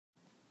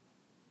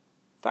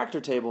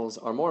Factor tables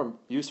are more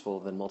useful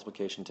than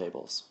multiplication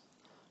tables.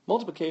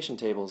 Multiplication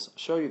tables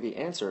show you the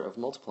answer of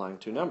multiplying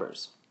two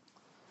numbers.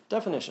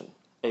 Definition: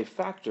 a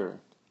factor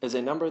is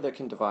a number that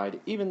can divide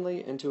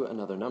evenly into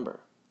another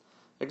number.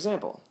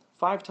 Example: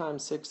 5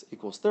 times 6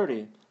 equals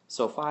 30,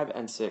 so 5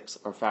 and 6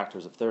 are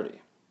factors of 30.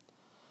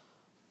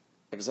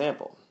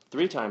 Example: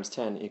 3 times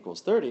 10 equals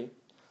 30,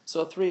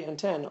 so 3 and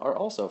 10 are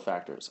also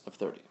factors of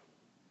 30.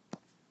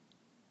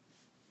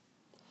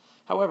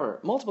 However,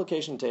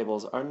 multiplication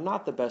tables are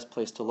not the best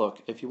place to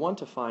look if you want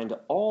to find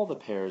all the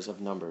pairs of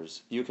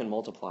numbers you can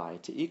multiply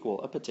to equal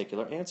a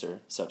particular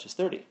answer, such as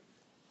 30.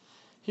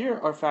 Here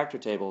are factor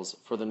tables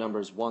for the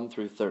numbers 1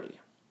 through 30.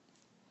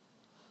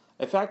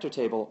 A factor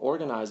table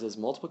organizes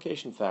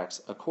multiplication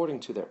facts according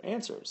to their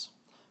answers.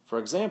 For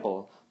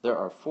example, there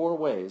are 4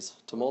 ways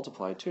to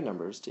multiply two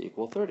numbers to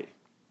equal 30.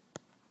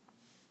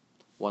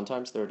 1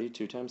 times 30,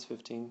 2 times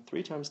 15,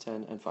 3 times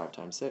 10, and 5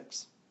 times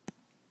 6.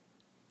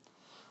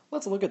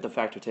 Let's look at the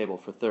factor table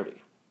for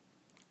 30.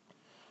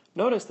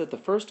 Notice that the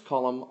first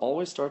column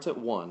always starts at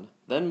 1,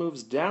 then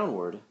moves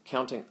downward,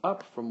 counting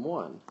up from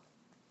 1,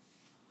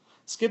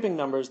 skipping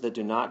numbers that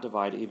do not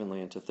divide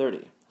evenly into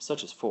 30,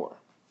 such as 4.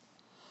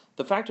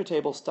 The factor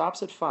table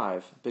stops at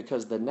 5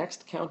 because the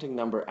next counting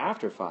number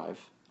after 5,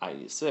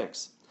 i.e.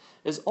 6,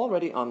 is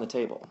already on the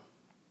table.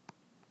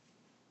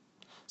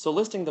 So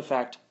listing the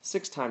fact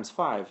 6 times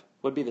 5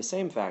 would be the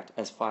same fact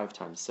as 5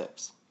 times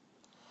 6.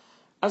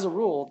 As a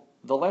rule,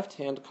 the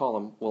left-hand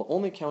column will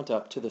only count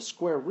up to the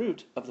square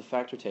root of the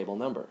factor table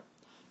number.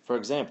 For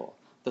example,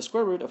 the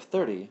square root of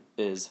 30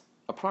 is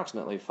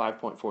approximately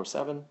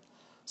 5.47,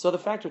 so the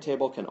factor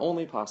table can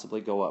only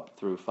possibly go up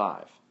through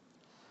 5.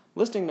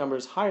 Listing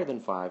numbers higher than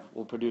 5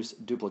 will produce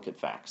duplicate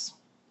facts.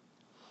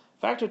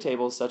 Factor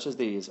tables such as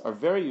these are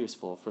very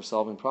useful for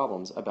solving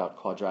problems about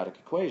quadratic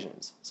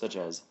equations, such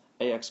as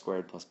ax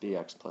squared plus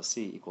bx plus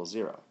c equals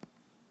 0.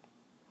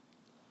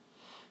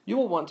 You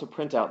will want to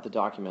print out the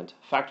document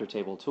Factor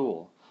Table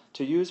Tool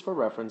to use for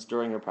reference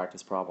during your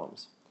practice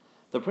problems.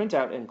 The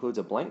printout includes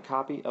a blank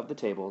copy of the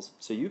tables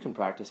so you can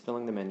practice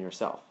filling them in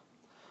yourself.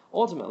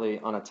 Ultimately,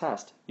 on a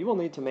test, you will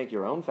need to make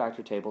your own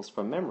factor tables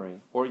from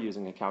memory or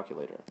using a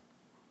calculator.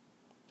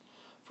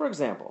 For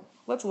example,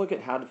 let's look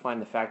at how to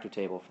find the factor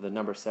table for the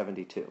number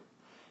 72.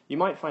 You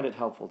might find it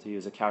helpful to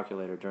use a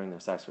calculator during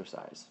this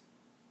exercise.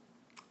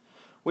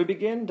 We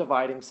begin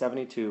dividing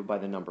 72 by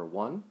the number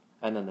 1,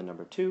 and then the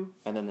number 2,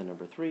 and then the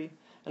number 3,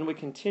 and we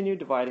continue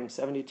dividing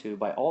 72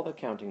 by all the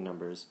counting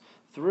numbers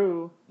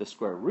through the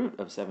square root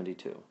of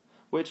 72,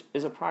 which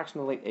is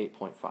approximately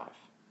 8.5.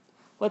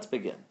 Let's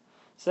begin.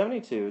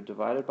 72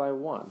 divided by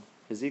 1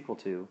 is equal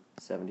to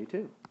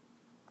 72.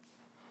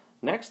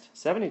 Next,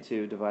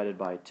 72 divided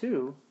by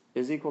 2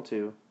 is equal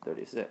to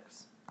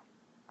 36.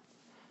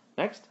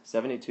 Next,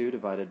 72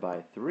 divided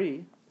by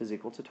 3 is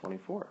equal to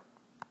 24.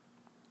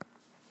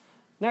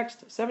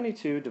 Next,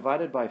 72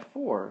 divided by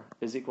 4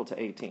 is equal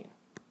to 18.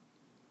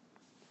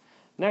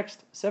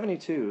 Next,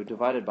 72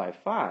 divided by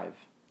 5,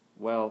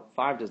 well,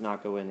 5 does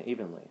not go in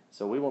evenly,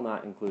 so we will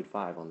not include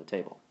 5 on the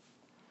table.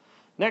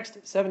 Next,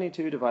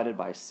 72 divided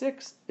by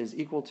 6 is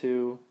equal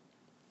to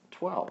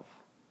 12.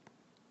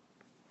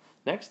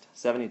 Next,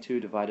 72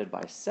 divided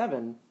by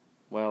 7,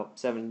 well,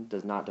 7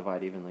 does not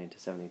divide evenly into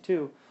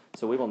 72,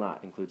 so we will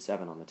not include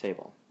 7 on the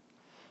table.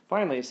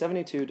 Finally,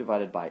 72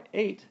 divided by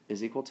 8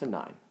 is equal to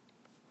 9.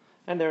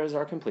 And there is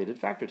our completed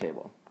factor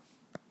table.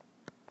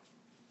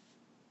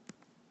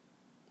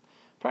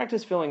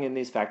 Practice filling in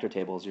these factor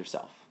tables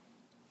yourself.